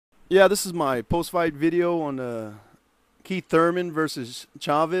Yeah, this is my post-fight video on the Keith Thurman versus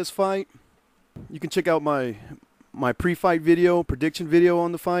Chavez fight. You can check out my pre-fight video, prediction video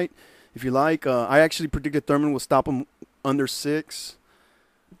on the fight, if you like. I actually predicted Thurman will stop him under 6.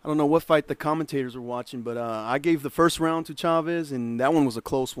 I don't know what fight the commentators were watching, but I gave the first round to Chavez, and that one was a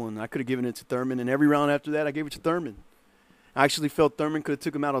close one. I could have given it to Thurman, and every round after that, I gave it to Thurman. I actually felt Thurman could have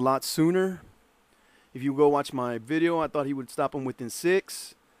took him out a lot sooner. If you go watch my video, I thought he would stop him within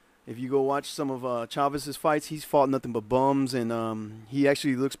 6. If you go watch some of Chavez's fights, he's fought nothing but bums, and he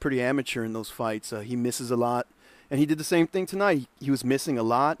actually looks pretty amateur in those fights. He misses a lot, and he did the same thing tonight. He was missing a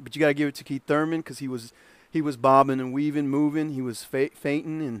lot, but you got to give it to Keith Thurman because he was bobbing and weaving, moving. He was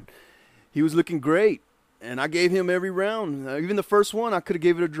fainting, and he was looking great. And I gave him every round. Even the first one, I could have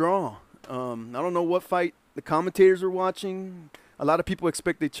gave it a draw. I don't know what fight the commentators were watching. A lot of people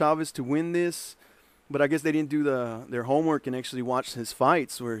expected Chavez to win this. But I guess they didn't do their homework and actually watch his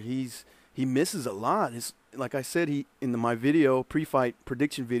fights where he misses a lot. Like I said, in my video, pre-fight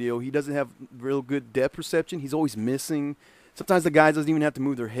prediction video, he doesn't have real good depth perception. He's always missing. Sometimes the guy doesn't even have to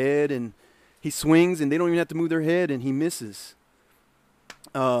move their head, and he swings, and they don't even have to move their head, and he misses.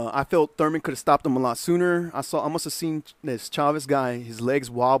 I felt Thurman could have stopped him a lot sooner. I must have seen this Chavez guy, his legs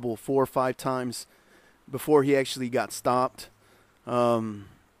wobble 4 or 5 times before he actually got stopped.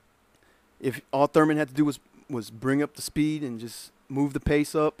 If all Thurman had to do was bring up the speed and just move the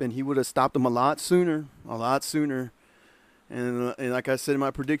pace up, and he would have stopped him a lot sooner. And like I said in my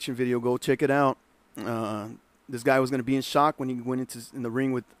prediction video, go check it out. This guy was going to be in shock when he went in the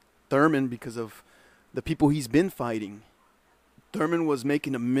ring with Thurman because of the people he's been fighting. Thurman was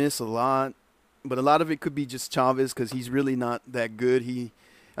making him miss a lot, but a lot of it could be just Chavez because he's really not that good.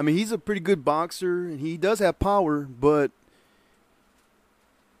 He's a pretty good boxer, and he does have power, but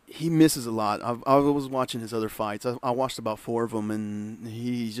he misses a lot. I was watching his other fights. I watched about 4 of them, and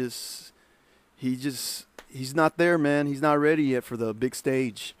he's not there, man. He's not ready yet for the big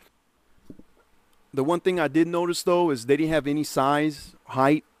stage. The one thing I did notice, though, is they didn't have any size,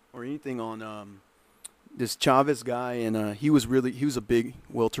 height, or anything on this Chavez guy, and he was a big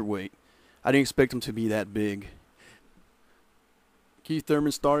welterweight. I didn't expect him to be that big. Keith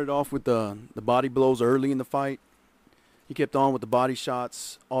Thurman started off with the body blows early in the fight. He kept on with the body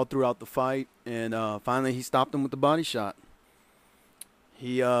shots all throughout the fight, and finally he stopped him with the body shot.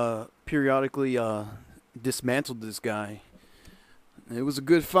 He periodically dismantled this guy. It was a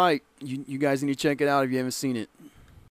good fight. You guys need to check it out if you haven't seen it.